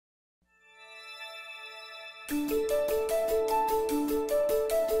And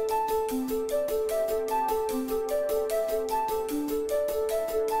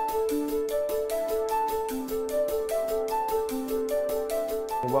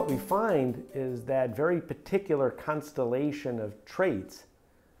what we find is that very particular constellation of traits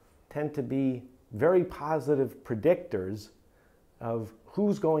tend to be very positive predictors of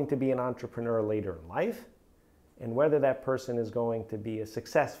who's going to be an entrepreneur later in life and whether that person is going to be a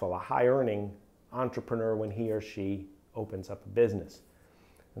successful, a high-earning entrepreneur when he or she opens up a business.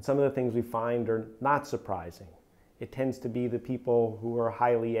 And some of the things we find are not surprising. It tends to be the people who are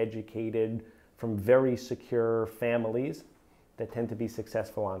highly educated from very secure families that tend to be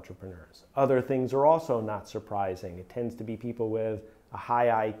successful entrepreneurs. Other things are also not surprising. It tends to be people with a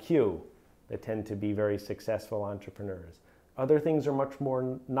high IQ that tend to be very successful entrepreneurs. Other things are much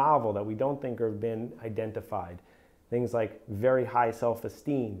more novel that we don't think have been identified. Things like very high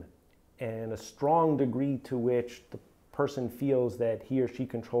self-esteem and a strong degree to which the person feels that he or she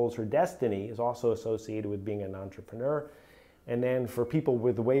controls her destiny is also associated with being an entrepreneur. And then for people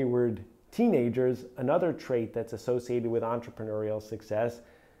with wayward teenagers, another trait that's associated with entrepreneurial success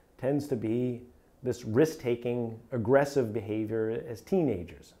tends to be this risk-taking, aggressive behavior as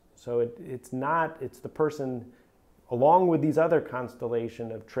teenagers. So it's the person, along with these other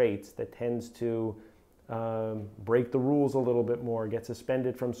constellation of traits, that tends to break the rules a little bit more, get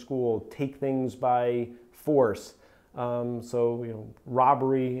suspended from school, take things by force. Robbery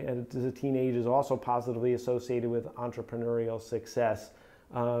as a teenager is also positively associated with entrepreneurial success.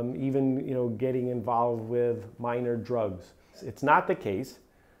 Even getting involved with minor drugs. It's not the case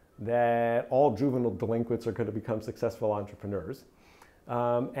that all juvenile delinquents are going to become successful entrepreneurs.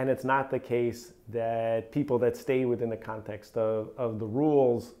 And it's not the case that people that stay within the context of the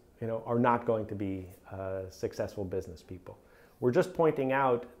rules are not going to be successful business people. We're just pointing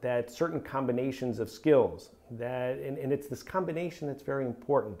out that certain combinations of skills, and it's this combination that's very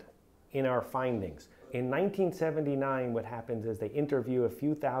important in our findings. In 1979, what happens is they interview a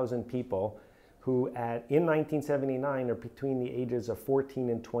few thousand people who in 1979 are between the ages of 14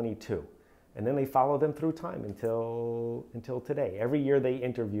 and 22. And then they follow them through time until today. Every year they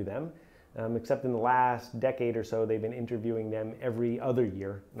interview them, except in the last decade or so, they've been interviewing them every other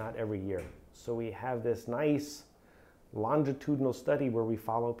year, not every year. So we have this nice longitudinal study where we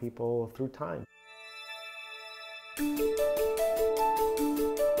follow people through time.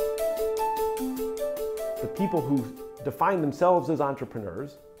 The people who define themselves as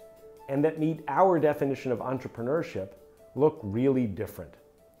entrepreneurs and that meet our definition of entrepreneurship look really different.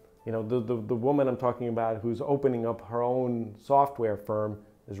 The woman I'm talking about who's opening up her own software firm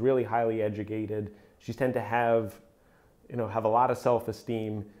is really highly educated. She tends to have a lot of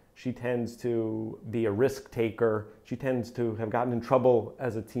self-esteem. She tends to be a risk taker. She tends to have gotten in trouble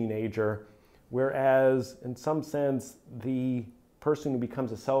as a teenager. Whereas in some sense, the person who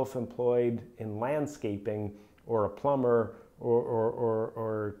becomes a self-employed in landscaping or a plumber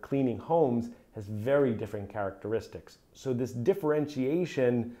or cleaning homes has very different characteristics. So this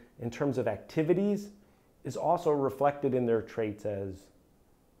differentiation in terms of activities is also reflected in their traits as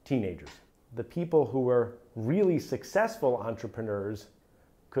teenagers. The people who are really successful entrepreneurs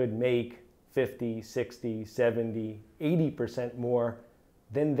could make 50, 60, 70, 80% more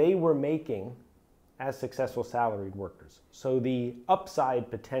than they were making as successful salaried workers. So the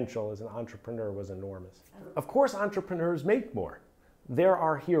upside potential as an entrepreneur was enormous. Of course, entrepreneurs make more. There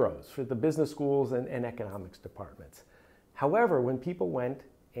are heroes for the business schools and economics departments. However, when people went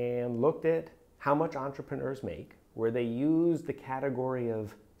and looked at how much entrepreneurs make, where they used the category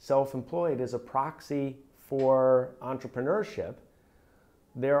of self-employed as a proxy for entrepreneurship,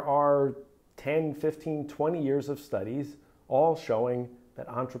 there are 10, 15, 20 years of studies all showing that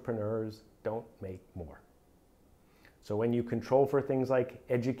entrepreneurs don't make more. So when you control for things like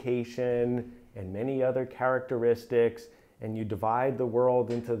education and many other characteristics, and you divide the world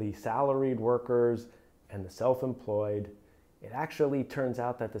into the salaried workers and the self-employed, it actually turns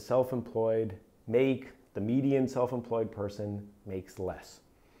out that the self-employed the median self-employed person makes less.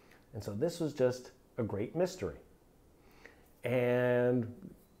 And so this was just a great mystery. And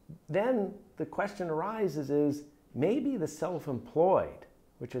then the question arises is maybe the self-employed,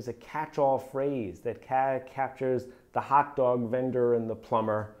 which is a catch-all phrase that captures the hot dog vendor and the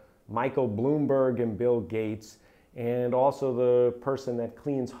plumber, Michael Bloomberg and Bill Gates, and also the person that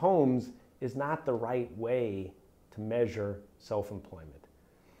cleans homes, is not the right way to measure self-employment.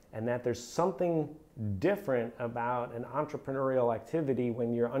 And that there's something different about an entrepreneurial activity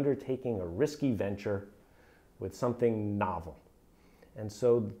when you're undertaking a risky venture with something novel. And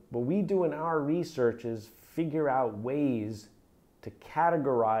so what we do in our research is figure out ways to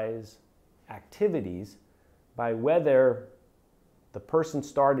categorize activities by whether the person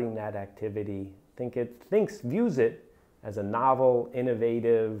starting that activity views it as a novel,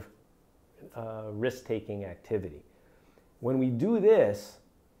 innovative, risk-taking activity. When we do this,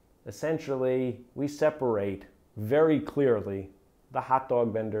 essentially, we separate very clearly the hot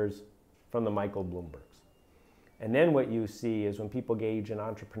dog vendors from the Michael Bloombergs. And then what you see is when people engage in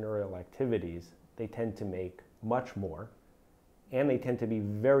entrepreneurial activities, they tend to make much more, and they tend to be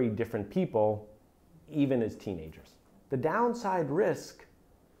very different people, even as teenagers. The downside risk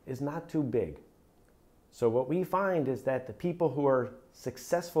is not too big. So what we find is that the people who are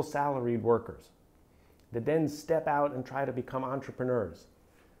successful salaried workers that then step out and try to become entrepreneurs,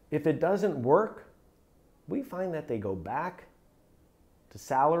 if it doesn't work, we find that they go back to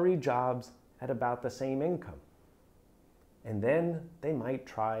salaried jobs at about the same income. And then they might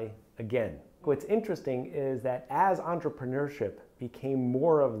try again. What's interesting is that as entrepreneurship became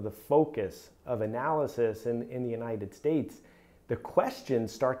more of the focus of analysis in the United States, the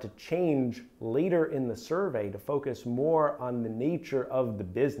questions start to change later in the survey to focus more on the nature of the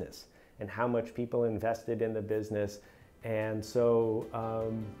business and how much people invested in the business. And so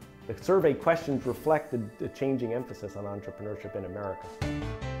the survey questions reflect the changing emphasis on entrepreneurship in America.